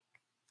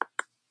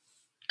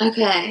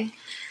Okay,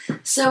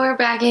 so we're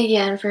back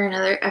again for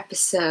another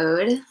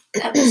episode.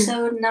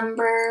 Episode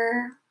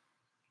number...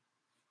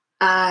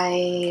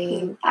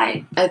 I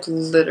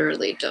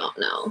literally don't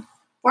know.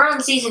 We're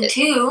on season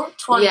 2,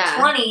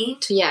 2020.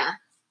 Yeah,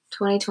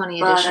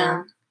 2020 but,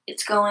 edition.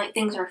 It's going...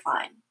 Things are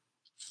fine.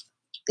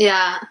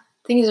 Yeah,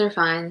 things are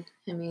fine.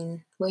 I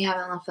mean, we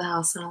haven't left the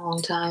house in a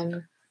long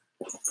time.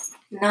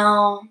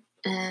 No.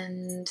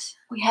 And...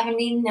 we haven't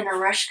eaten in a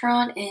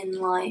restaurant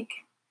in, like...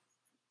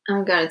 oh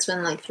my god, it's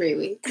been like 3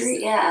 weeks.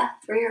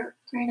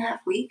 3.5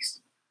 weeks.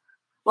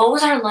 What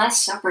was our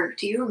last supper?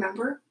 Do you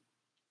remember?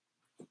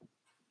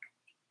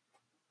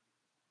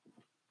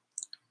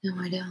 No,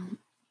 I don't.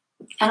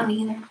 I don't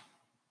either.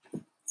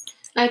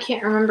 I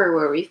can't remember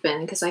where we've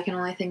been because I can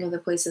only think of the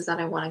places that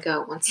I want to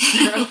go once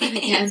they're open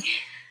again.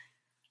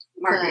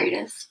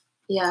 Margaritas.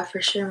 But, yeah,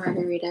 for sure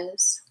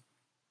margaritas.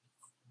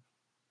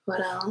 What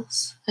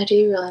else? I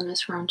do really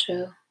miss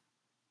Rancho.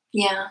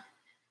 Yeah.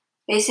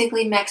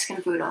 Basically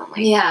Mexican food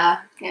only. Yeah.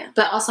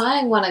 But also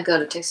I want to go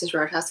to Texas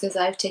Roadhouse because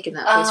I've taken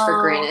that place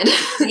for granted.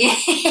 Yeah.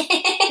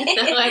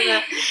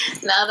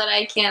 now that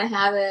I can't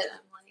have it, I'm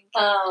like,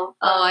 oh,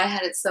 I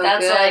had it so good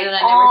like, and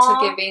I never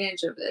took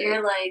advantage of it.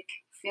 You're like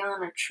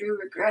feeling a true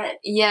regret.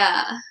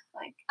 Yeah.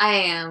 Like I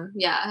am.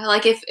 Yeah.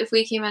 Like if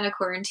we came out of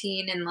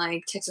quarantine and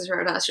like Texas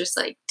Roadhouse just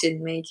like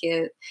didn't make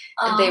it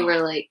and they were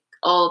like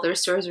all their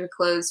stores were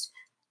closed.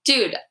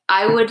 Dude,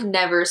 I would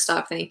never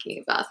stop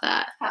thinking about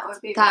that.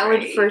 That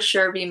would for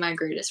sure be my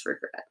greatest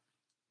regret.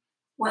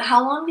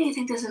 How long do you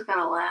think this is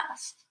gonna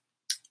last?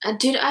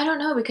 Dude, I don't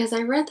know because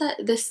I read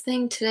this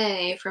thing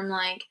today from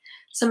like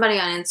somebody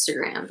on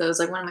Instagram that was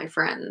like one of my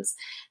friends,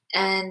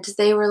 and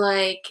they were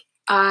like,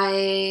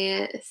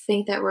 I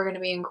think that we're gonna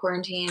be in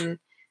quarantine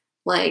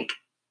like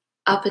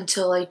up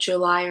until like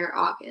July or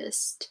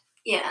August.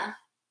 Yeah.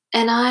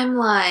 And I'm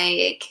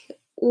like,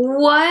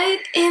 what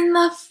in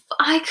the...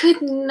 I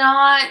could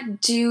not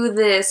do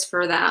this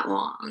for that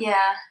long.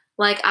 Yeah.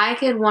 Like, I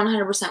could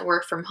 100%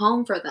 work from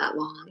home for that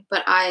long,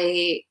 but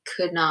I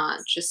could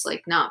not just,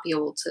 like, not be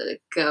able to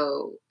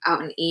go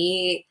out and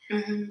eat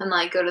and,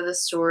 like, go to the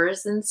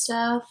stores and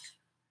stuff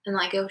and,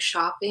 like, go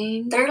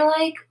shopping. There,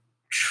 like,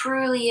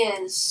 truly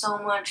is so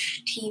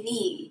much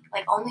TV.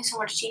 Like, only so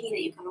much TV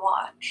that you can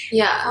watch.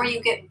 Yeah. Before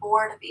you get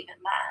bored of even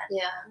that.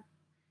 Yeah.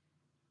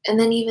 And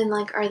then even,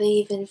 like, are they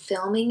even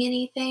filming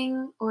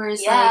anything? Or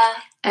is, like,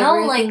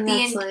 everything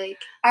that's, like...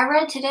 I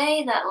read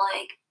today that,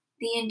 like,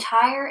 the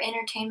entire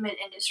entertainment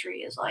industry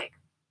is, like,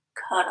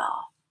 cut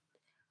off.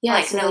 Yeah,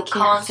 like, so no they can't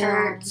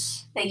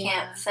concerts. film. They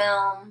can't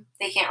film.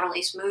 They can't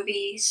release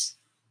movies.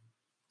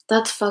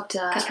 That's fucked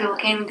up. Because people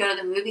can't even go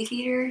to the movie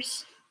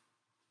theaters.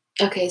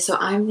 Okay, so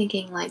I'm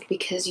thinking, like,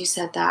 because you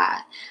said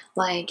that,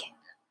 like,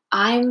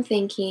 I'm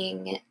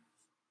thinking,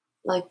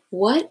 like,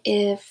 what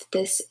if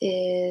this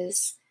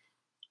is...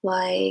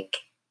 like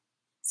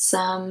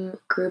some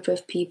group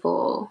of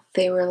people,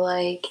 they were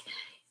like,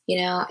 you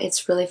know,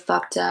 it's really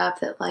fucked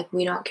up that like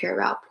we don't care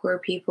about poor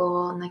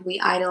people and like we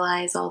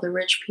idolize all the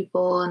rich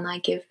people and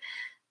like give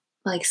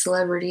like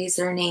celebrities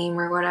their name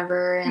or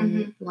whatever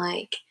and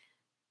like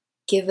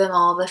give them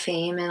all the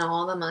fame and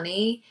all the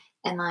money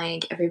and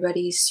like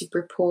everybody's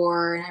super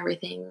poor and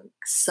everything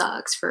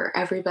sucks for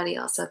everybody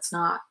else that's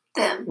not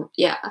them.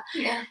 Yeah.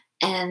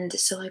 And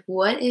so like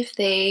what if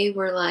they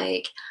were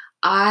like,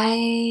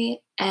 I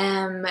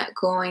am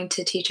going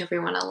to teach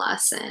everyone a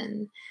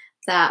lesson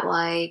that,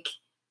 like,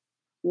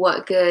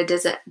 what good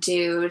does it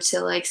do to,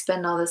 like,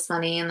 spend all this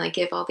money and, like,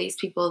 give all these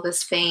people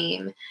this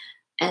fame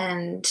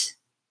and,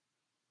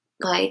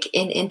 like,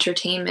 in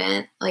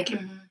entertainment, like,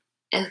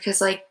 and because,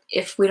 like,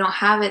 if we don't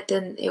have it,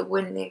 then it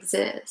wouldn't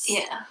exist.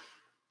 Yeah.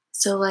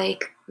 So,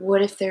 like,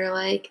 what if they're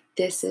like,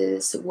 this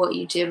is what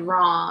you did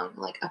wrong,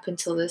 like, up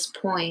until this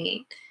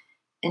point,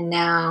 and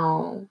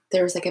now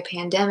there was, like, a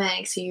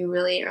pandemic, so you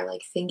really are,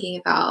 like, thinking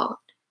about,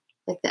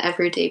 like, the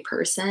everyday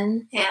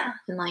person. Yeah.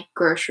 And, like,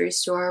 grocery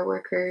store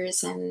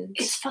workers and,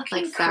 it's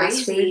fucking like,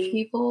 fast crazy. food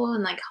people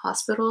and, like,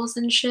 hospitals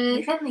and shit.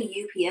 Even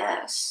the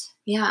UPS.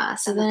 Yeah,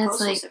 so then it's,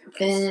 like,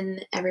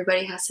 then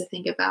everybody has to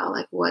think about,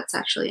 like, what's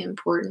actually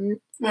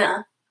important.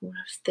 Yeah. What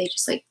if they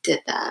just, like, did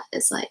that?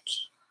 It's, like,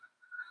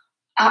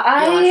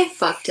 I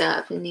fucked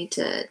up and need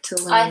to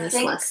learn this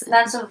lesson.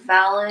 I think that's a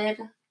valid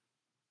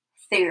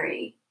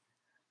theory.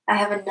 I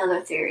have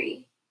another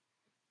theory,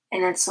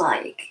 and it's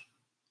like,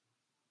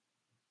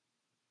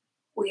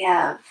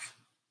 I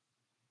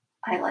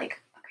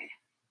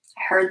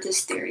heard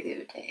this theory the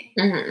other day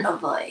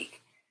of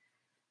like,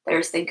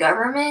 there's the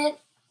government,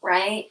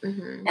 right?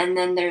 And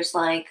then there's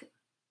like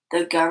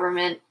the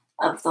government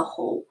of the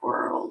whole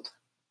world.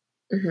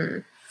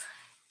 And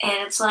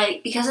it's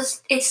like,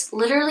 because it's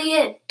literally,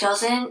 it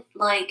doesn't,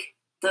 like,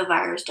 the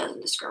virus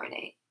doesn't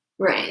discriminate.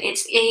 Right.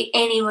 It's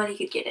anybody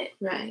could get it.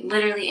 Right.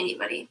 Literally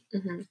anybody.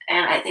 And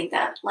I think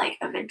that, like,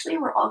 eventually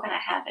we're all going to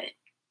have it.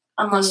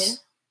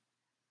 Unless,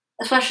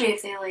 especially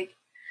if they, like,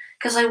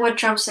 because, like, what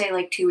Trump say,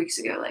 like, 2 weeks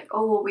ago, like,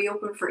 oh, well, we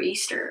open for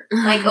Easter.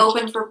 Like,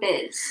 open for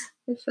biz.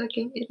 You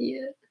fucking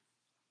idiot.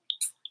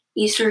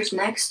 Easter's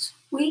next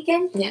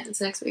weekend? Yeah,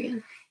 it's next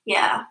weekend.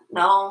 Yeah,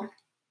 no.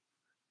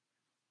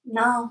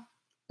 No.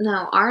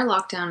 No, our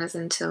lockdown is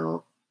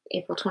until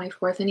April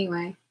 24th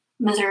anyway.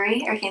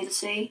 Missouri or Kansas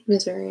City?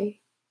 Missouri.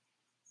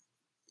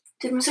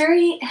 Did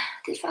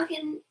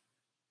fucking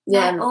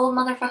that old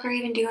motherfucker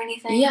even do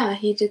anything? Yeah,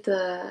 he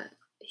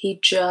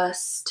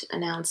just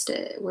announced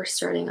it. We're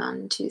starting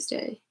on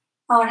Tuesday.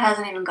 Oh, it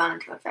hasn't even gone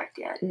into effect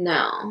yet.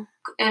 No.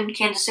 And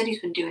Kansas City's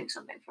been doing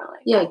something for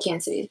like... Yeah,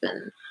 Kansas City's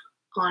been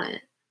on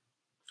it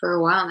for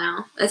a while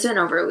now. It's been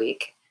over a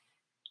week.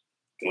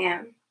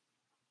 Damn.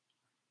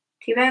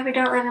 Too bad we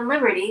don't live in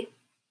Liberty.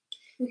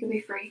 We could be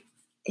free.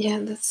 Yeah,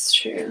 that's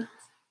true.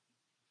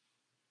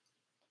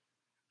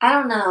 I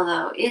don't know,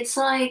 though. It's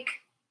like...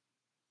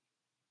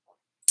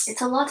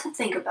 It's a lot to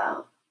think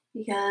about.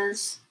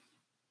 Because...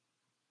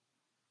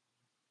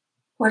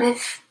 What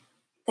if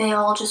they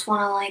all just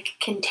want to, like,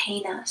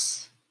 contain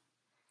us?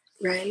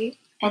 Right.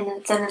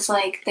 And then it's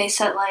like, they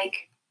set,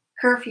 like,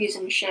 curfews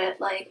and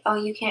shit. Like, oh,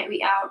 you can't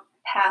be out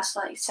past,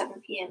 like,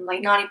 7 p.m.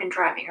 Like, not even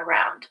driving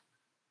around.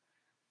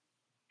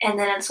 And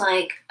then it's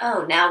like,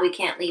 oh, now we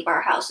can't leave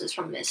our houses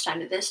from this time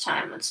to this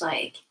time. It's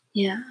like...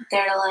 Yeah.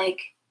 They're like...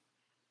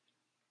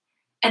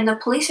 And the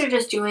police are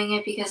just doing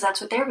it because that's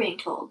what they're being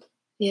told.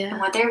 Yeah. And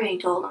what they're being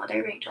told and what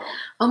they're being told.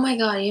 Oh my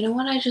god, you know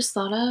what I just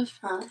thought of?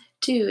 Huh?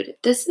 Dude,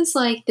 this is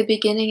like the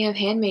beginning of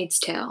Handmaid's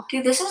Tale.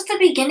 Dude, this is the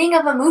beginning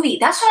of a movie.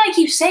 That's what I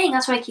keep saying.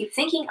 That's what I keep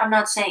thinking. I'm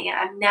not saying it.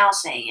 I'm now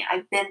saying it.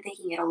 I've been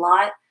thinking it a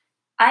lot.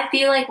 I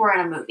feel like we're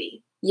in a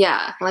movie.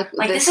 Yeah. Like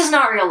this is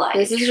not real life.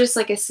 This is just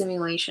like a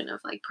simulation of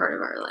like part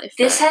of our life.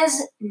 This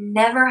has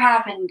never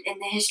happened in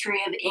the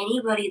history of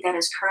anybody that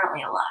is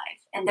currently alive.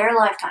 In their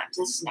lifetimes,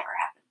 this has never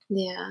happened.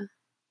 Yeah.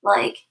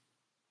 Like,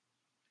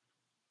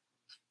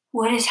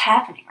 what is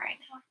happening right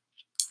now?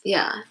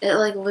 Yeah. It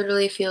like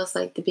literally feels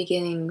like the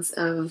beginnings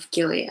of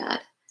Gilead.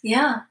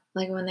 Yeah.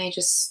 Like when they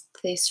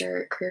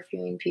start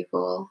curfewing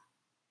people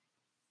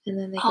and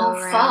then they go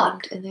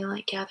around and they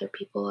like gather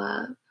people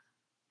up.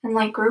 And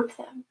like group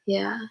them.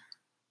 Yeah.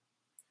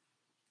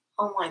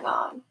 Oh my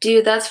god.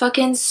 Dude, that's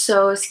fucking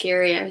so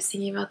scary. I was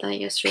thinking about that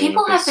yesterday.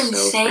 People have been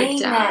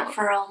saying that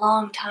for a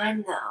long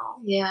time though.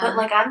 Yeah. But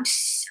like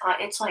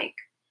it's like...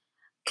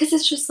 Because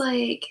it's just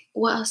like,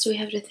 what else do we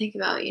have to think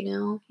about, you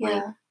know? Yeah.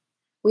 Like,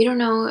 we don't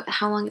know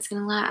how long it's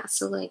going to last.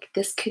 So like,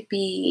 this could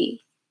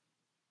be...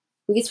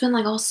 We could spend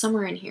like all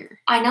summer in here.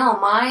 I know.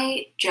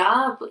 My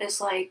job is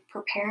like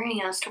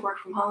preparing us to work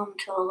from home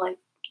till like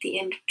the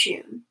end of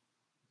June.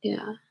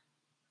 Yeah.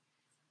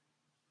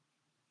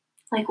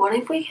 Like, what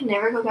if we can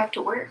never go back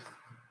to work?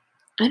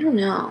 I don't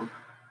know.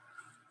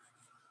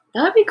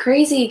 That would be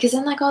crazy, because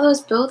then, like, all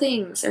those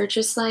buildings are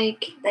just,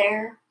 like...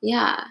 There?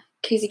 Yeah,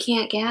 because you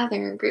can't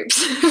gather in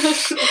groups.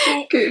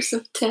 Groups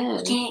of 10.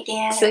 You can't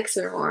gather. 6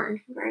 or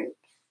more. Groups.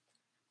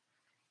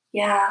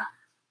 Yeah.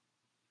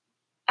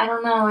 I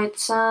don't know,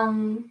 it's,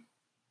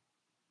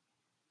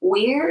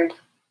 weird,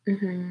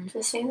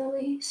 to say the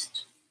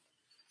least.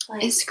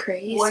 Like, it's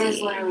crazy. What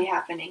is literally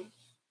happening?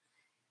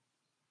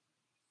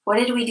 What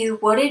did we do?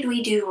 What did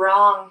we do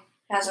wrong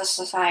as a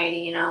society,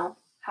 you know?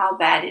 How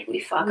bad did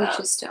we fuck up? We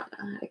just don't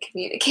know how to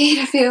communicate,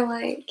 I feel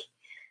like.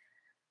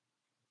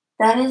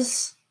 That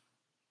is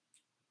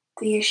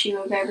the issue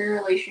of every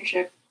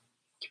relationship,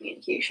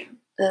 communication.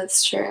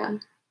 That's true.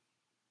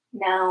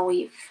 Now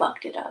we've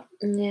fucked it up.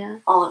 Yeah.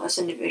 All of us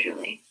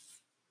individually.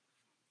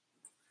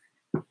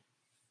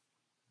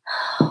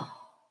 I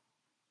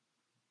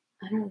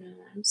don't know.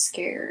 I'm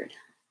scared.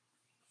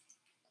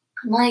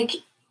 I'm like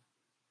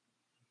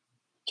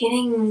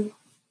getting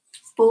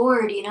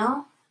bored, you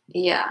know?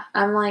 Yeah.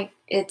 I'm like,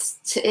 it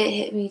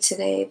hit me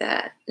today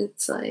that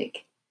it's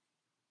like,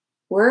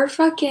 we're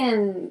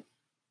fucking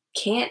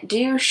can't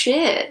do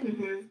shit.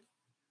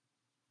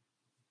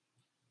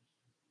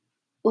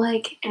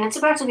 Like, and it's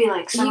about to be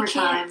like summertime.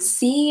 You can't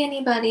see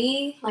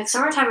anybody. Like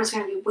summertime is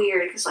going to be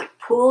weird because like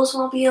pools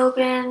won't be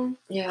open.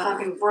 Yeah.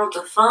 Fucking World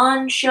of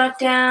Fun shut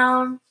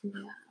down.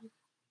 Yeah.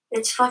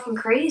 It's fucking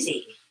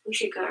crazy. We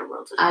should go to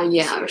World of Fun.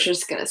 Yeah, I was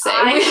just gonna say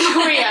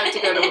we have to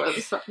go to World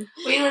of Fun.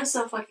 We live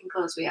so fucking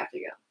close. We have to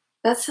go.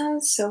 That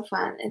sounds so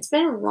fun. It's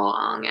been a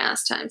long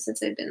ass time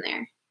since I've been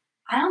there.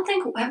 I don't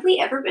think... Have we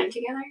ever been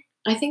together?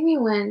 I think we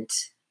went...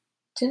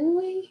 Didn't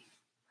we?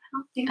 I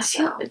don't think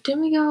so.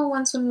 Didn't we go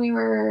once when we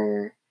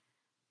were,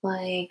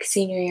 like,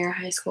 senior year of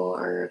high school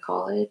or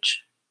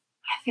college?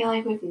 I feel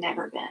like we've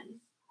never been.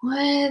 What?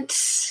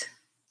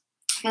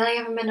 I feel like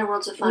I haven't been to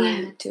Worlds of Fun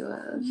in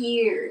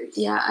years.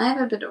 Yeah, I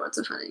haven't been to Worlds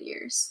of Fun in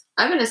years.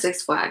 I've been to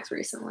Six Flags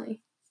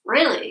recently.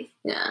 Really?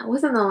 Yeah,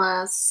 within the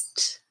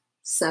last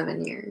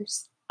 7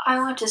 years. I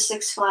went to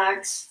Six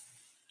Flags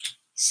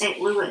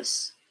St.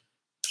 Louis.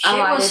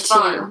 I did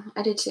fun. Too.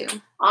 I did too.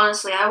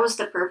 Honestly, I was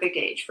the perfect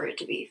age for it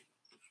to be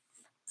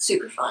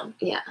super fun.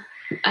 Yeah.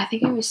 I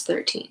think I was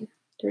 13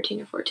 or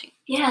 14.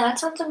 Yeah, that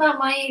sounds about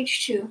my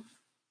age too.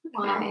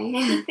 Okay.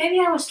 Wow. Maybe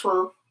I was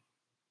 12.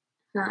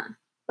 Huh.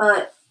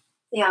 But,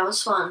 yeah, it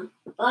was fun.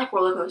 I like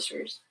roller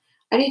coasters.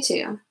 I do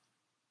too.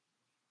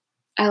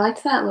 I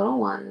liked that little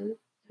one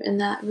in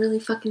that really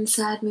fucking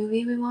sad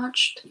movie we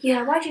watched.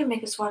 Yeah, why'd you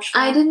make us watch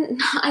that?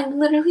 I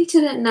literally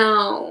didn't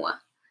know.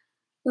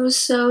 It was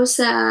so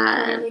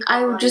sad.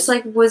 I just,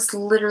 like, was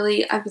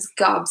literally, I was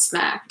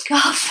gobsmacked.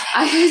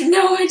 I had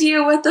no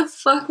idea what the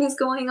fuck was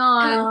going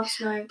on.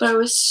 But it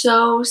was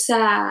so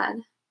sad.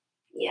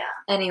 Yeah.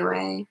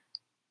 Anyway.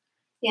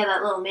 Yeah,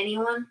 that little mini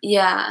one?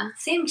 Yeah.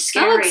 Seemed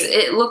scary.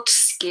 It looked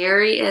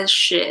scary as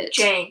shit.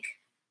 Jank.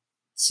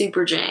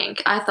 Super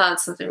jank. I thought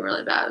something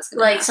really bad was going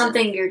to happen. Like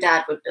something your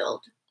dad would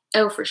build.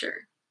 Oh, for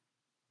sure.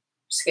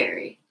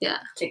 Scary. Yeah.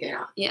 To get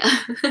on. Yeah.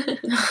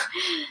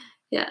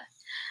 Yeah.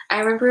 I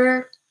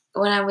remember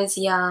when I was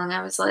young,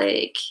 I was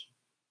like,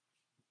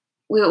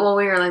 we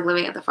were like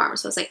living at the farm,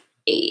 so I was like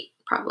 8,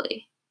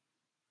 probably.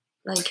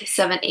 Like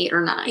 7, 8,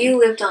 or 9. You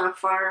lived on a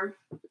farm.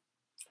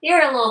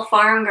 You're a little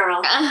farm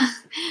girl.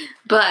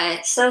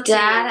 But so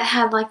Dad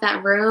had like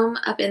that room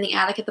up in the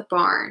attic at the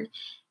barn.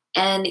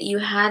 And you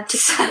had to.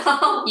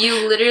 So,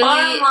 you literally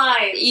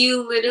had.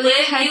 You lived in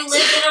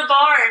a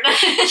barn.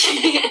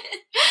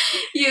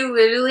 You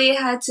literally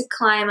had to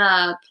climb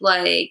up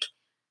like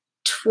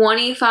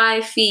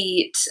 25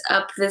 feet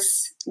up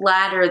this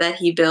ladder that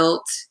he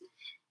built,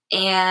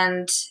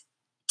 and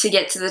to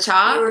get to the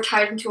top. You were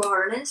tied into a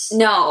harness?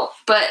 No,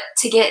 but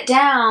to get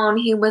down,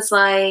 he was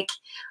like,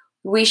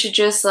 we should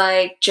just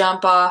like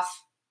jump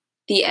off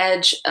the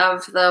edge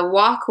of the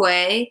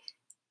walkway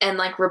and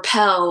like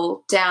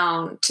rappel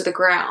down to the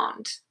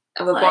ground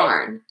of a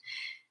barn.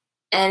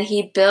 And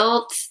he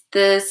built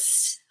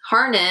this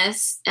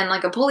harness and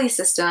like a pulley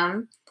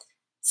system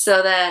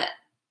so that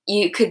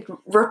you could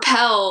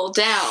rappel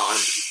down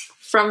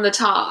from the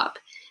top.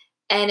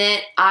 And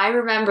I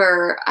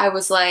remember I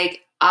was like,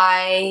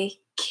 I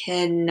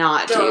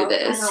cannot do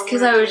this.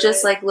 Because I was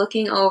just like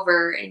looking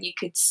over and you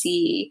could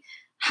see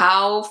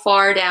how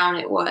far down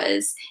it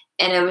was.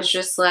 And it was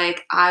just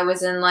like, I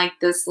was in like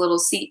this little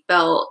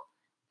seatbelt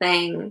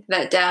thing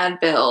that Dad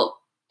built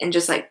and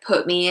just like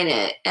put me in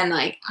it, and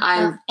like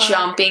I'm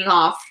jumping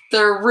off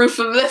the roof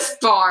of this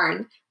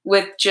barn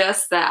with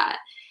just that,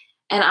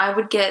 and I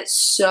would get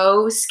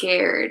so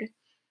scared,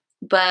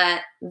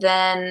 but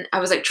then I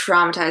was like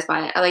traumatized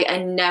by it. I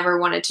never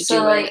wanted to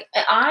do it.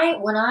 I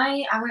went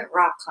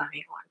rock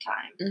climbing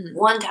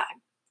one time,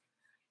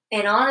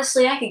 and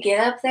honestly I could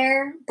get up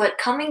there, but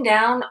coming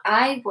down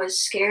I was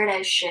scared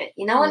as shit.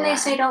 You know when they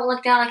say don't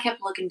look down, I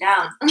kept looking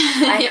down.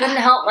 I couldn't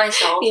help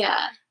myself.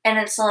 Yeah. And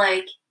it's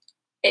like,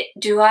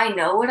 do I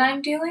know what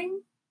I'm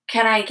doing?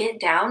 Can I get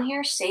down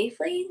here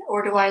safely?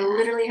 Or do I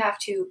literally have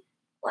to,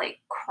 like,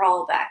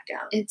 crawl back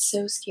down? It's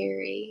so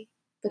scary.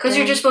 Because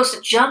you're just supposed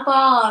to jump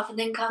off and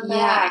then come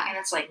back. And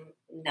it's like,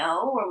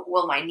 no. Or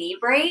will my knee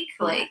break?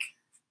 Yeah. Like.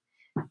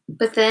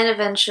 But then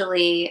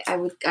eventually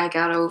I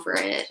got over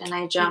it and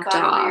I jumped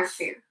off. Over your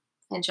fear.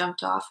 I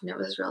jumped off and it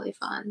was really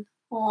fun.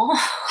 Aww.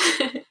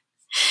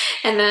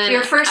 And then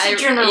your first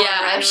adrenaline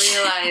rush.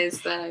 I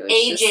realized that I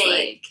was just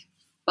like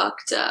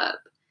fucked up.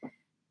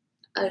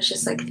 I was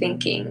just like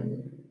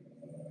thinking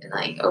and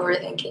like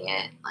overthinking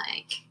it,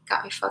 like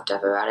got me fucked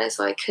up about it,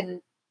 so I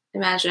couldn't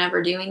imagine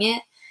ever doing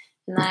it.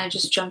 And then I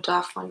just jumped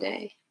off one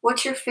day.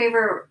 What's your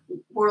favorite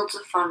Worlds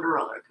of Fun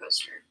roller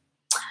coaster?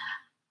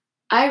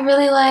 I don't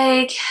really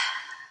like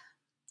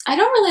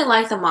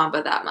the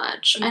Mamba that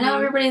much. I know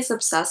everybody's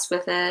obsessed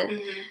with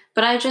it,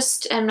 but I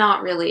just am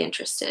not really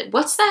interested.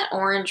 What's that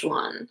orange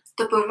one?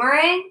 The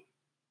Boomerang?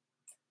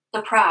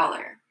 The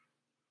Prowler.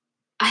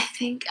 I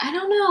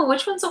don't know.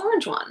 Which one's the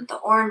orange one? The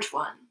orange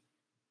one.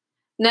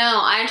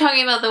 No, I'm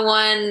talking about the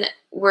one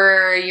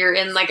where you're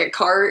in like a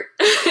cart.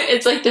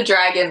 It's like the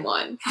dragon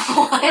one.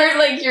 What? Where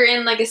like you're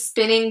in like a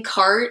spinning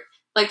cart.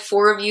 Like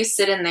 4 of you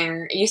sit in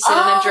there. You sit in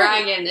the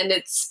dragon and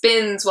it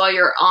spins while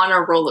you're on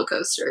a roller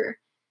coaster.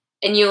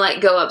 And you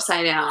like go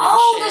upside down.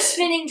 Oh, the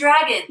spinning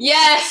dragon.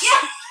 Yes.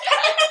 Yeah.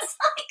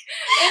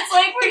 It's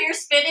like where you're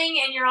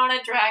spinning and you're on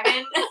a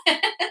dragon.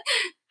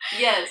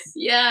 Yes.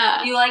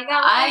 Yeah. You like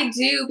that one? I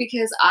do,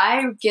 because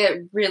I get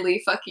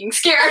really fucking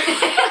scared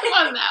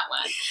on that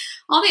one.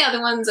 All the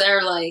other ones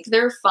are like,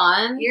 they're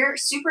fun. You're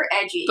super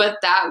edgy. But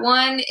that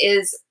one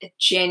is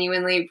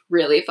genuinely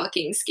really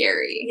fucking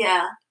scary.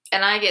 Yeah.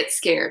 And I get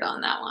scared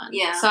on that one.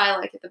 Yeah. So I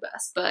like it the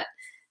best. But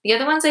the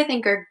other ones I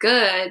think are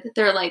good.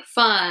 They're like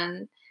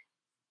fun.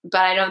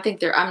 But I don't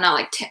think I'm not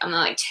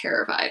like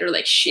terrified or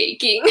like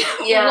shaking.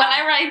 Yeah. When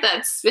I ride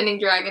that spinning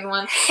dragon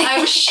one,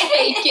 I'm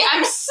shaking.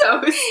 I'm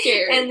so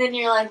scared. And then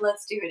you're like,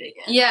 let's do it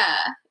again. Yeah.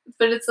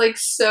 But it's like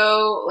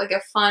so like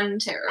a fun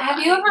terrifying.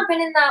 Have you ever been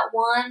in that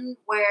one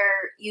where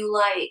you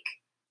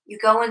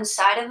go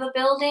inside of a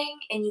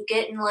building and you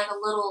get in like a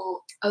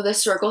little... Oh, the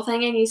circle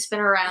thing and you spin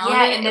around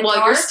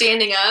while you're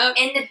standing up?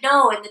 In the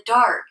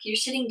dark. You're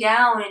sitting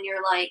down and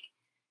you're like...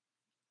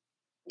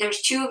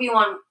 There's 2 of you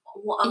on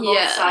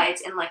both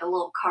sides in like a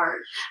little cart.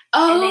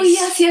 Oh,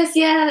 yes.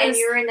 And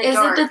you're in the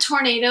dark. Is it the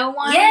tornado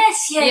one?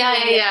 Yes, yeah.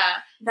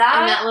 In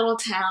that little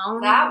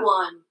town. That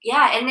one.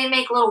 Yeah, and they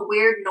make little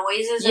weird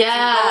noises as you go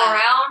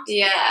around.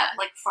 Yeah.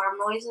 Like farm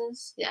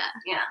noises. Yeah.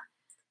 Yeah.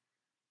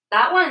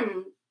 That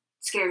one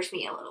scares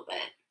me a little bit.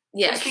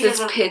 Yeah,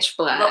 because it's pitch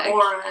black. The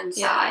aura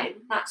inside,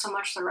 not so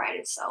much the ride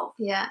itself.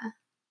 Yeah.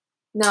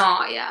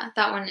 No, yeah.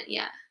 That one,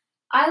 yeah.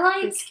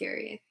 It's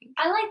scary, I think.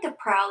 I like the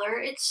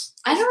Prowler.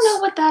 I don't know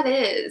what that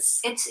is.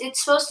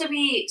 It's supposed to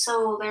be,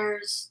 so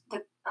there's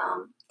the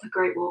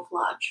Great Wolf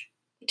Lodge,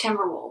 the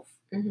Timber Wolf.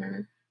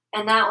 Mm-hmm.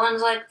 And that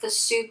one's like the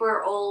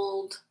super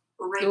old,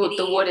 rickety,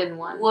 the wooden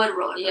one. Wood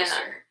roller coaster.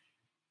 Yeah.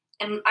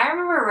 And I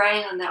remember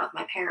riding on that with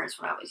my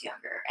parents when I was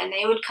younger. And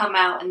they would come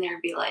out and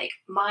they'd be like,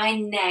 my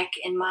neck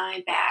and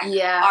my back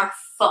are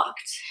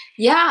fucked.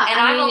 Yeah. And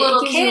I'm a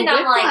little kid and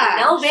I'm like,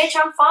 no, bitch,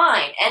 I'm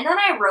fine. And then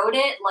I rode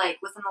it like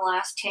within the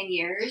last 10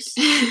 years.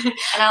 And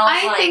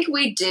I think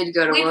we did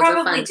go to Worlds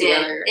of Fun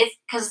together.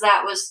 Because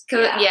that was...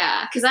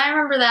 Yeah, because I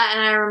remember that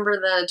and I remember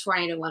the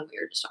tornado one we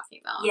were just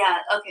talking about. Yeah,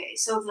 okay,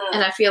 so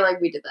and I feel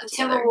like we did that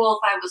together. The Timberwolf,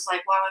 I was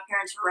like, wow, my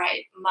parents were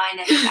right. My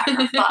neck and back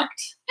are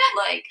fucked.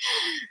 Like,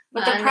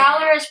 but the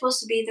Prowler is supposed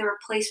to be the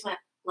replacement,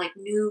 like,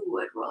 new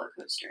wood roller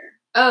coaster.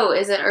 Oh,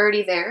 is it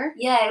already there?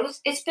 Yeah,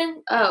 it's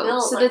been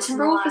built. So the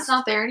Timberwolf is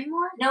not there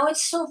anymore? No,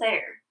 it's still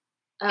there.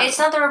 Oh. It's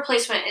not the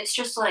replacement. It's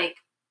just like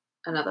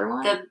another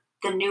one.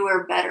 The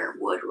newer, better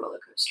wood roller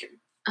coaster.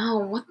 Oh,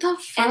 what the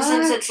fuck? And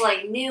since it's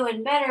like new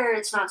and better,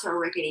 it's not so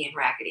rickety and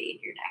rackety,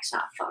 and your neck's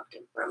not fucked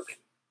and broken.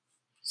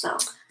 So,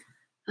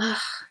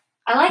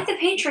 I like the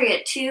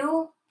Patriot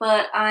too,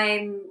 but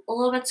I'm a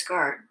little bit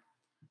scarred.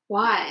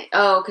 Why?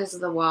 Oh, because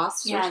of the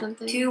wasps or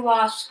something? 2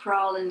 wasps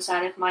crawled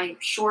inside of my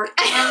short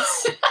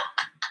pants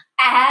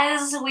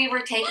as we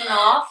were taking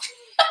off.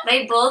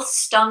 They both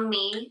stung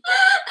me.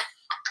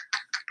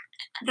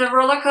 The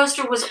roller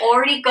coaster was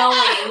already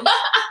going.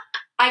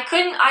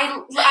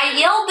 I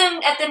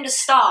yelled at them to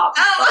stop.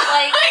 Oh, but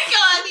like, my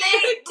God,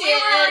 they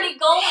were already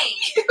going.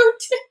 You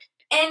did.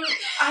 And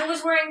I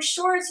was wearing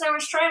shorts and I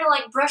was trying to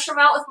like brush them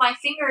out with my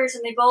fingers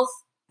and they both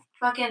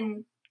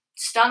fucking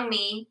stung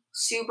me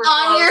super close.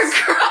 On your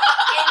crotch.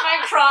 In my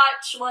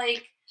crotch,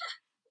 like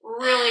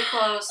really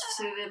close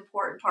to the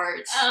important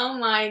parts. Oh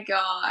my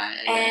God.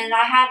 And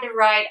I had to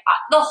ride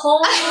the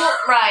whole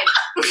ride.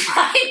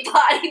 My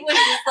body was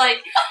just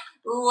like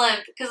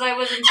limp because I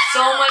was in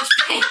so much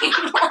pain.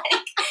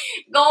 Like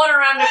going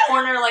around the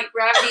corner, like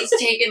gravity's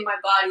taking my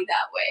body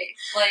that way.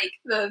 Like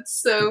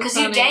that's so because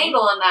you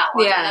dangle in that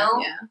one, you know?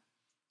 Yeah.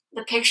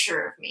 The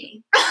picture of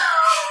me.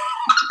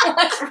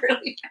 That's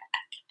really bad.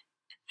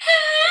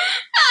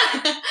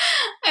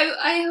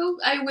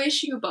 I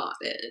wish you bought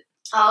it.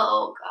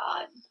 Oh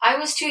God. I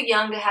was too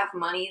young to have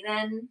money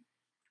then.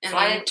 And so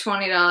I had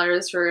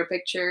 $20 for a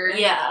picture.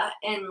 Yeah,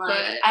 and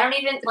like I don't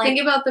even like think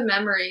about the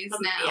memories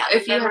now. Yeah,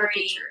 if you had a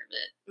picture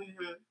of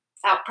it,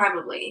 that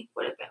probably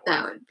would have been.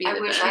 That would be. I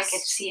wish I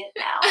could see it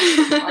now.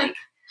 Like,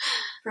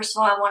 first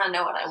of all, I want to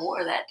know what I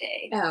wore that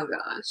day. Oh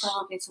gosh,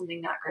 probably something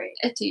not great.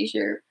 A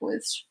T-shirt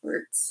with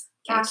shorts.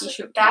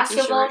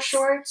 Basketball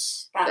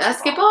shorts.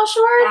 Basketball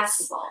shorts.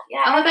 Basketball.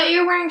 Yeah. I thought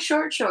you were wearing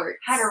shorts.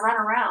 Had to run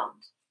around.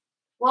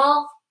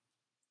 Well.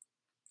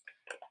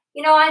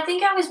 You know, I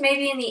think I was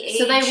maybe in the age...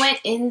 So they went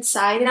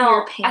inside of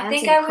your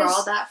pants and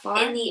crawled that far?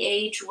 In the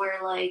age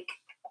where, like,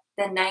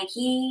 the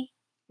Nike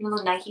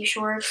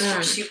shorts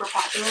were super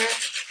popular.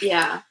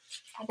 Yeah.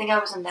 I think I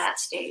was in that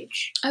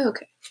stage. Oh,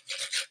 okay.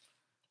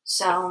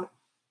 So,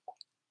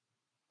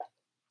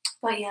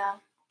 but yeah.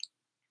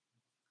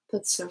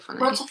 That's so funny.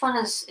 Worlds of Fun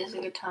is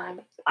a good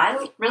time.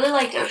 I really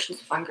liked Oceans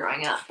of Fun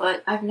growing up,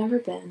 but... I've never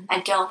been.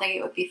 I don't think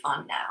it would be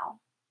fun now.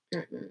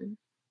 Mm-mm.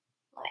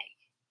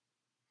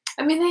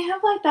 I mean, they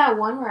have, like, that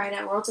one ride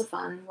at Worlds of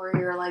Fun where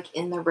you're, like,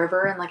 in the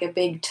river and, like, a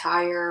big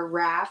tire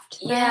raft.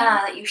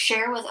 Yeah, that you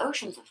share with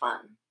Oceans of Fun.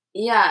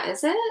 Yeah,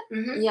 is it?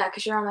 Mm-hmm. Yeah,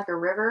 because you're on, like, a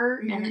river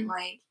and it,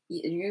 like,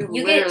 you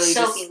literally get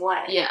soaking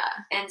wet. Yeah.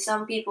 And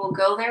some people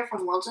go there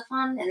from Worlds of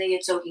Fun and they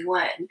get soaking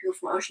wet. And people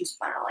from Oceans of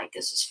Fun are like,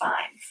 this is fine.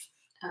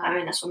 I'm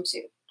in a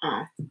swimsuit.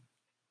 Oh.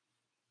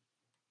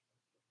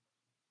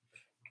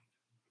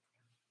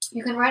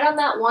 You can ride on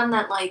that one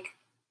that, like,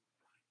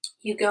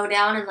 you go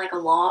down in, like, a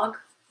log.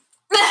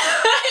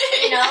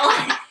 You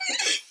know?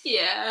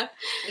 Yeah.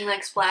 You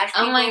like splash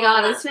people. Oh my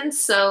God, it's been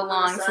so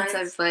long since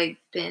I've like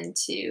been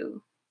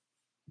to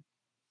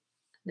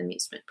an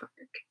amusement park.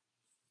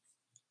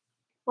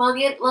 Well,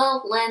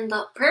 Len,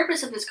 the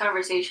purpose of this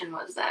conversation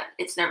was that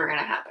it's never going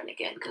to happen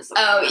again because the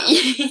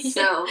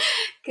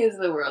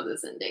world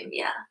is ending.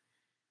 Yeah.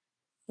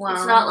 Well,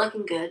 it's not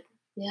looking good.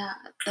 Yeah,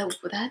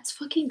 that's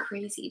fucking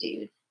crazy,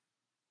 dude.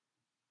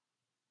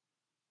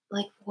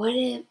 Like, what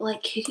if,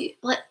 like,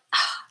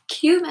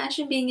 can you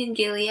imagine being in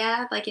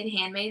Gilead, like in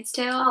Handmaid's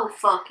Tale? Oh,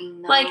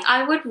 fucking no. Like,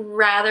 I would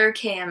rather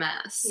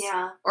KMS.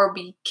 Yeah. Or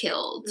be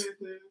killed.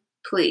 Mm-hmm.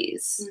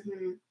 Please.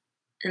 Mm-hmm.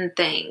 And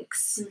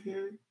thanks.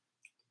 Mm-hmm.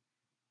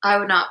 I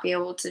would not be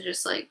able to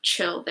just, like,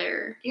 chill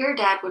there. Your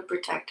dad would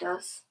protect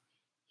us.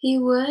 He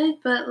would,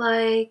 but,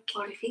 like...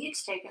 What if he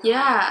gets taken?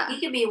 Yeah. He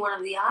could be one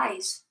of the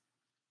eyes.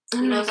 He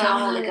knows how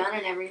to hold a gun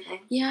and everything.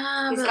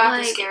 Yeah, He's got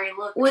the scary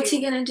look, what's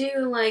he gonna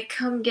do? Like,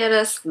 come get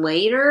us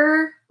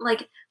later?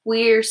 Like,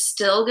 we're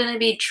still gonna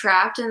be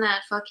trapped in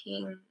that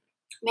fucking...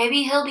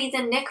 Maybe he'll be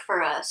the Nick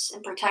for us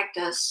and protect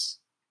us.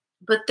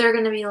 But they're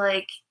gonna be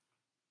like,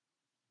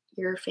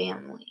 your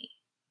family.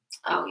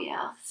 Oh,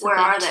 yeah. So where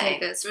are they?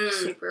 Take us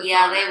super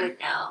yeah, far. they would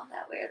know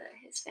that we're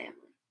his family.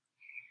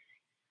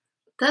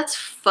 That's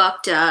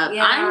fucked up.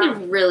 Yeah.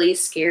 I'm really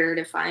scared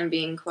if I'm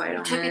being quite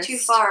honest. You took it too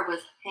far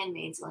with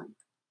Handmaid's One.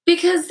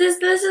 Because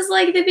this is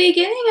like the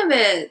beginning of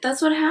it.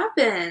 That's what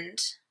happened.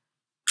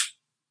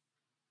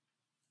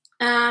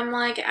 And I'm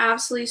like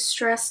absolutely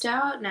stressed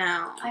out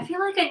now. I feel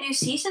like a new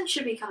season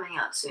should be coming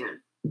out soon.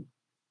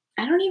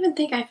 I don't even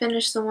think I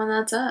finished the one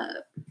that's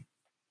up.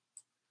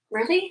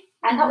 Really?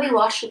 I thought we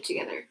watched it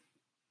together.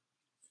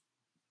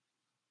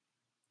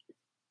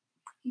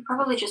 You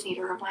probably just need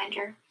a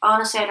reminder.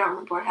 Honestly, I don't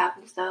remember what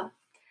happens, though.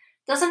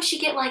 Doesn't she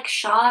get, like,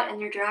 shot and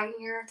they're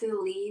dragging her through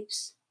the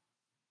leaves?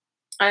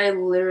 I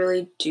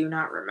literally do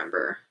not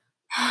remember.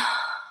 I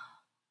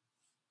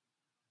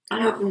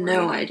have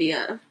no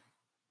idea.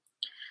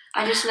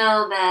 I just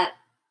know that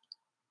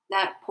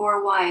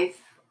poor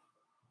wife,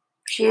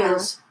 she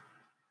has,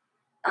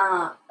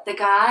 the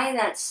guy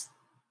that's,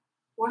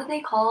 what do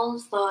they call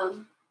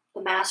the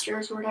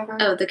masters or whatever?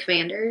 Oh, the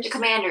commanders? The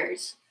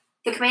commanders.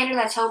 The commander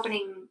that's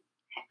helping,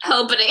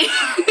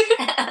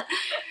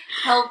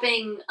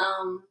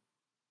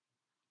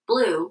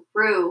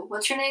 Rue.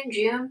 What's her name?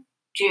 June.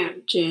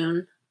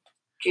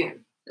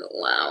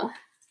 Wow.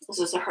 This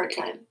is a hard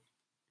time.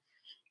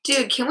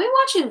 Dude, can we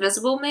watch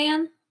Invisible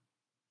Man?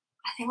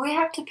 I think we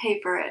have to pay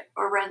for it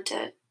or rent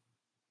it.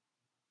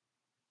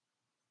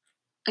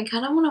 I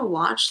kind of want to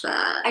watch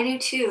that. I do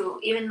too,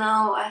 even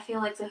though I feel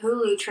like the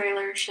Hulu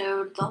trailer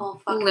showed the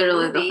whole fucking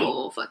Literally movie. the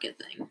whole fucking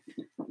thing.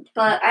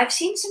 But I've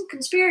seen some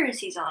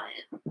conspiracies on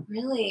it.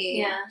 Really?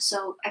 Yeah,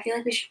 so I feel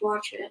like we should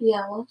watch it.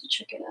 Yeah, we'll have to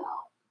check it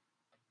out.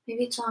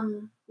 Maybe it's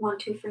on 1,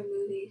 2 free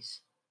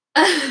movies.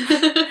 I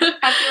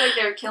feel like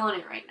they're killing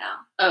it right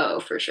now. Oh,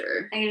 for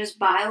sure. I can just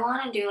buy one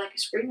and do like a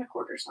screen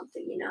record or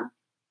something, you know?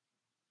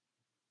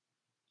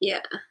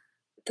 Yeah.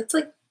 That's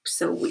like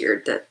so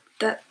weird that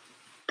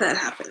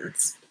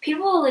happens.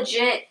 People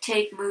legit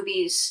take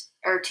movies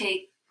or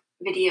take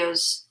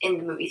videos in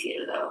the movie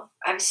theater, though.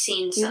 I've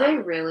seen some. Do they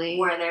really?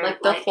 Where they're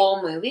like the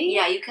whole movie?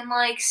 Yeah, you can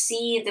like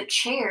see the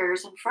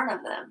chairs in front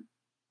of them.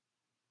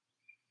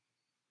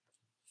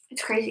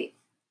 It's crazy.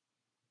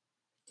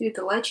 Dude,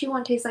 the lychee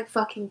one tastes like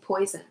fucking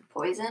poison.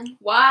 Poison?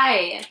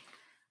 Why?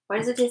 Why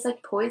does it taste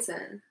like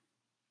poison?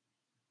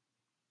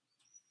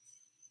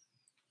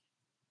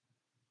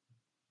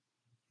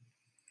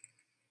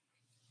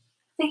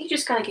 I think you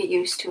just gotta get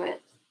used to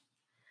it.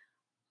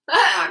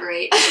 Not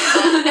great.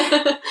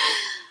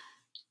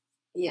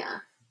 Yeah.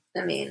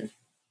 I mean,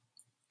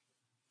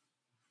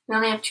 we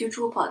only have 2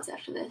 jewel pods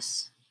after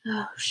this.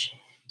 Oh, shit.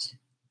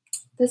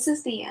 This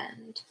is the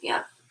end.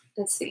 Yep.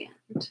 That's the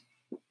end.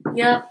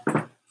 Yep.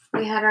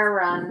 We had our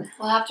run.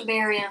 We'll have to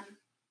bury them.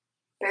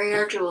 Bury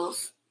our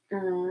jewels.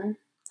 Mm.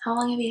 How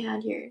long have you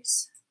had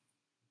yours?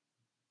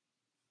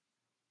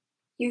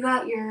 You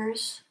got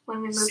yours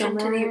when we moved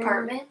into the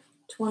apartment?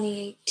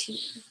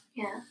 2018.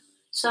 Yeah.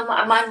 So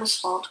mine was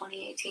fall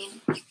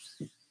 2018.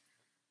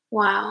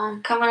 Wow.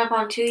 Coming up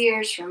on 2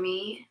 years for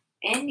me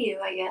and you,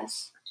 I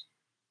guess.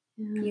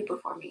 Yeah. You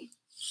before me.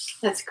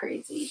 That's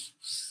crazy.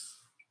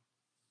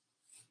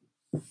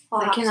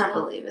 Well, I cannot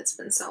believe it's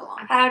been so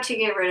long. How to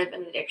get rid of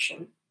an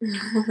addiction.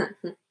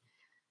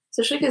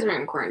 Especially because we're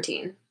in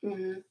quarantine.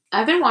 Mm-hmm.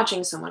 I've been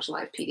watching so much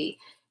live PD.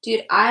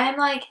 Dude, I'm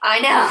like... I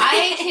know.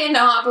 I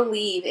cannot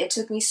believe it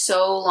took me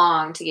so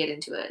long to get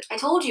into it. I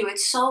told you,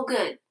 it's so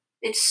good.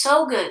 It's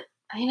so good.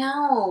 I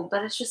know,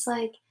 but it's just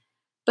like...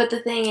 But the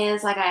thing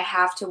is, like, I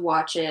have to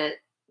watch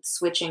it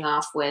switching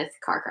off with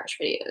car crash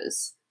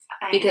videos.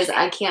 Because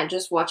I can't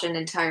just watch an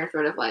entire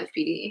thread of live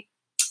PD.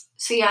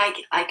 See,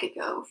 I could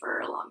go for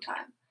a long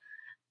time.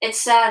 It's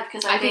sad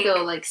because I could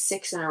go like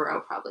 6 in a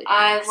row probably.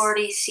 I've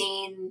already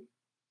seen,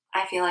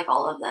 I feel like,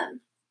 all of them.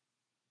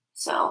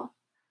 So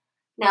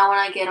now when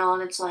I get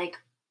on, it's like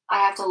I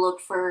have to look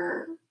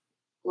for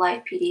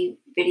live PD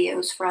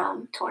videos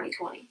from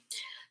 2020.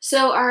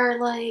 So are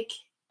like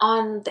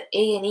on the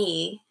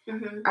A&E,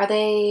 are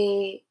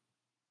they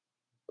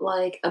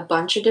like a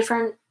bunch of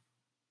different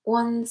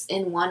ones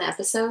in one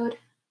episode?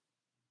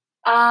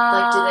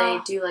 Like, do they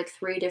do like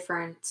 3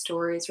 different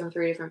stories from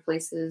 3 different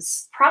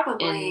places?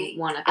 Probably in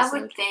one episode.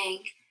 I would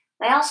think.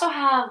 They also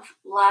have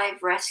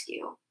live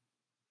rescue,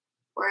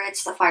 where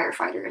it's the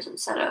firefighters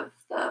instead of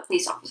the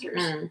police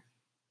officers.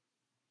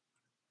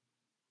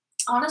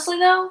 Honestly,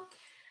 though,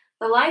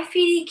 the live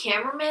PD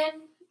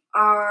cameramen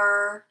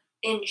are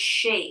in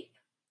shape.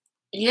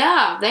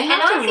 Yeah, they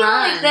have to run. And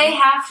I feel like they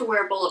have to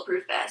wear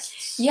bulletproof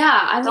vests.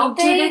 Yeah, I mean,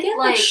 do they get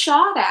like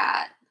shot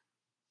at?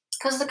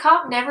 Because the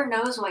cop never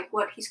knows like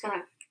what he's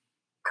gonna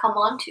come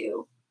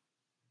onto.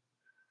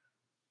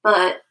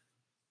 But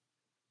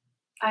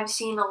I've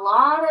seen a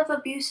lot of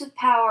abusive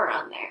power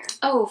on there.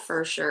 Oh,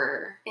 for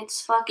sure.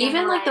 It's fucking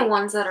even like the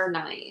ones that are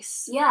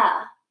nice.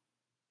 Yeah.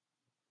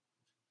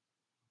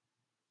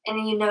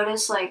 And you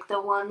notice like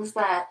the ones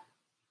that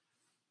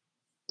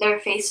their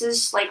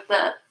faces, like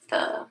the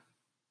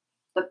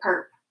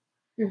perp.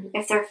 Mm-hmm.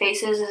 If their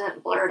faces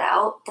isn't blurred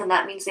out, then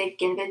that means they've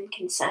given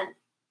consent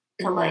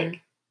to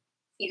like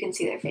you can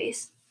see their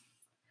face.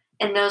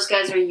 And those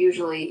guys are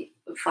usually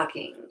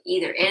fucking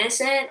either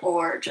innocent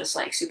or just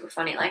like super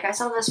funny. Like I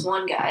saw this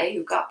one guy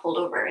who got pulled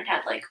over and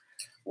had like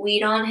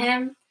weed on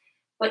him,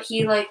 but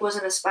he like was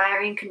an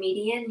aspiring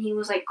comedian. He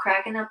was like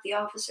cracking up the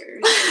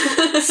officers.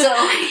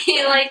 So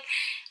he like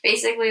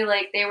basically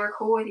like they were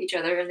cool with each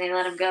other and they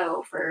let him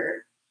go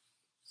for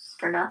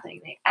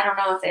nothing. I don't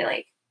know if they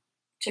like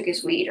took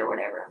his weed or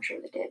whatever. I'm sure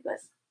they did, but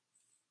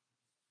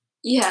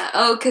yeah.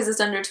 Oh, because it's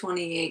under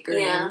 28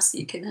 grams. Yeah.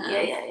 You can have.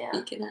 Yeah.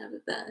 You can have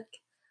it back.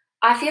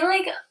 I feel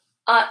like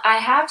I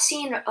have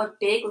seen a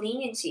big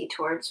leniency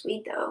towards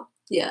weed though.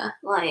 Yeah.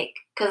 Like,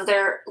 because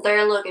they're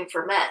looking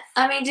for meth.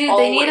 I mean, dude,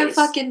 always.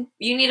 They need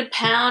you need a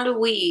pound of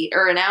weed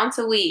or an ounce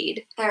of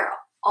weed. They're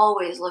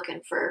always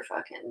looking for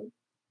fucking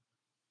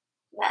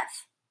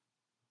meth.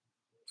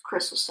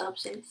 Crystal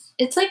substance.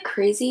 It's like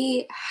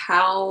crazy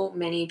how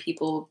many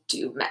people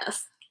do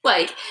meth.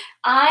 Like,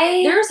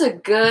 there's a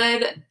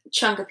good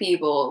chunk of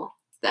people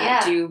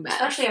that do meth.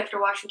 Especially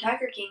after watching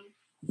Tiger King.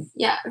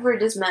 Yeah, where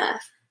does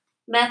meth.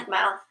 Meth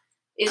mouth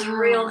is a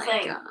real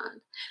thing.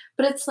 God.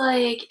 But it's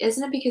like,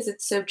 isn't it because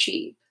it's so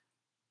cheap?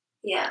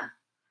 Yeah.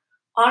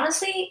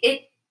 Honestly,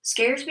 it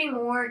scares me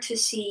more to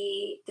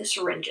see the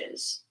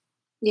syringes.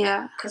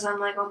 Yeah. Because I'm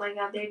like, oh my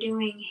God, they're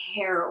doing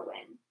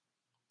heroin.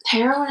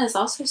 Heroin is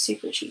also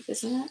super cheap,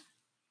 isn't it?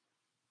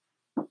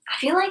 I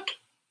feel like,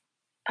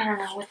 I don't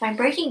know, with my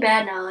Breaking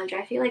Bad knowledge,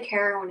 I feel like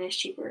heroin is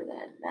cheaper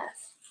than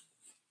meth.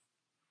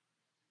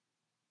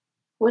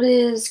 What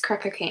is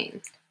crack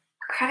cocaine?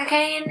 Crack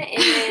cocaine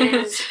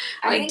is...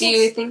 like, do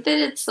you think that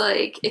it's,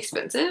 like,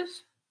 expensive?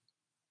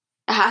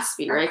 It has to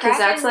be, right? Because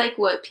that's, like,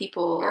 what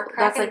people... Are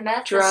crack that's, and like,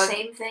 meth drug... the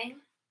same thing?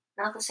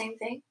 Not the same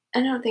thing?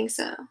 I don't think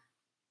so.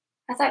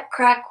 I thought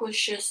crack was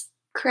just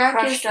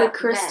Crack is the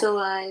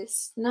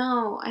crystallized... Meth.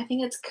 No, I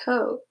think it's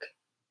coke.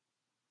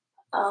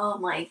 Oh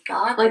my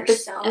God, like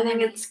I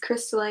think it's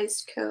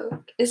crystallized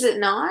coke. Is it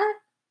not?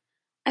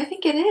 I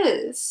think it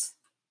is.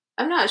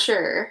 I'm not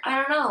sure. I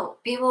don't know.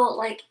 People,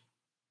 like...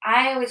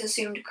 I always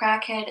assumed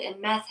crackhead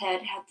and meth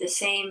head had the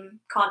same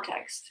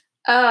context.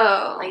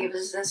 Oh. Like it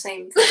was the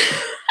same thing.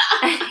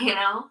 You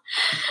know?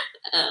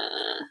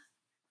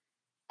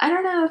 I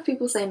don't know if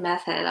people say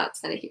meth head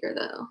outside of here,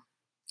 though.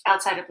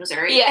 Outside of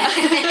Missouri? Yeah.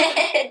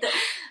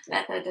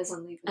 Meth head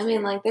doesn't leave Missouri. I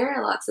mean, like, there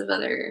are lots of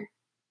other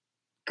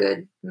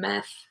good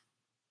meth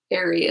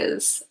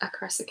areas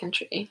across the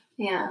country.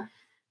 Yeah.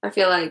 I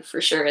feel like for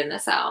sure in the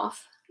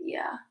South.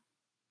 Yeah.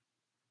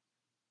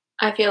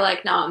 I feel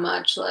like not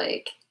much,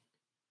 like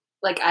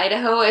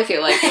Idaho, I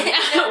feel like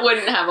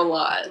wouldn't have a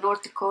lot.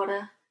 North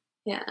Dakota.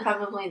 Yeah.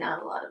 Probably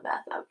not a lot of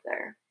meth up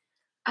there.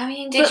 I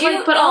mean, did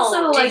you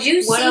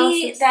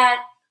see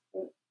that?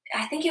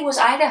 I think it was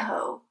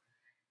Idaho.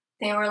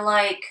 They were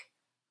like,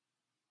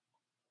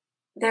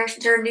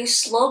 their new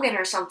slogan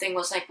or something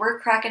was like, "We're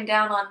cracking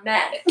down on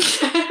meth,"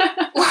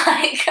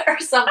 like or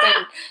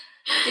something.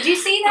 Did you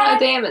see that? Oh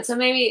damn it! So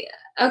maybe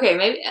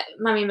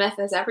meth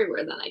is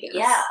everywhere then. I guess.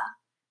 Yeah.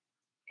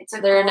 It's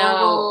a there are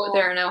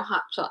no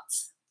hot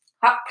shots.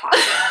 Hot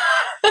pots.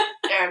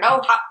 There are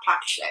no hot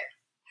pots there.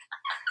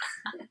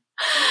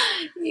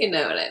 You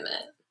know what I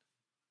meant.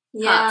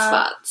 Yeah. Hot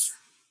spots.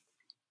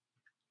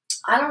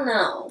 I don't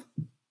know.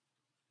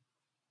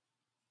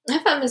 I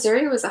thought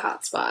Missouri was a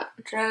hot spot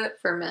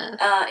for meth.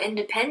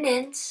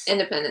 Independence.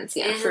 Independence,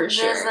 yeah, for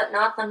sure. Is that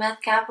not the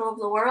meth capital of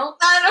the world?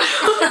 I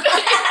don't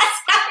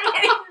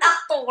know. Not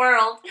the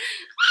world.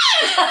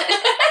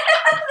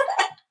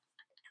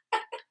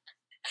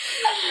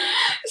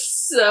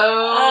 So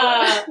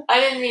I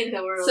didn't mean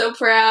the world. So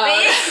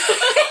proud.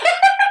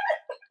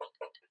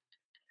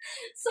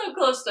 So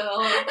close to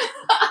home.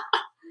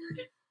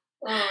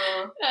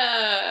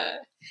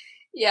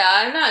 Yeah,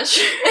 I'm not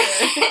sure.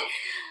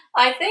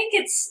 I think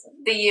it's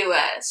the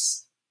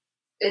U.S.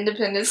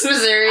 Independence,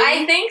 Missouri.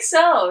 I think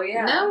so.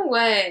 Yeah. No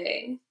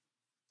way.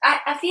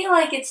 I feel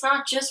like it's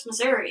not just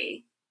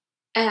Missouri.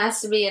 It has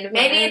to be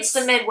Independence. Maybe it's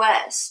the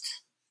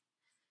Midwest.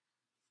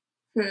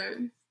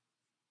 The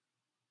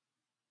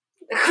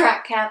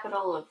crack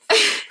capital of...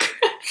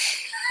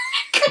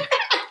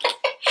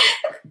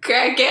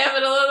 crack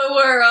capital of the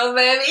world,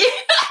 baby.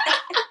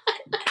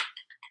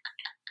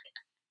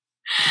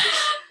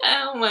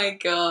 Oh my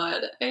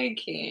God. I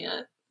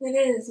can't. It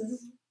is.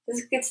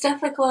 It's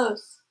definitely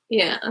close.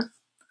 Yeah.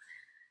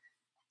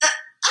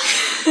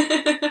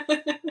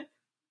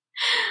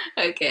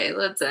 Okay,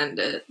 let's end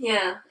it.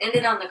 Yeah, end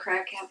it on the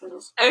crack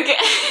capital. Okay.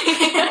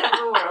 Of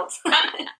the world.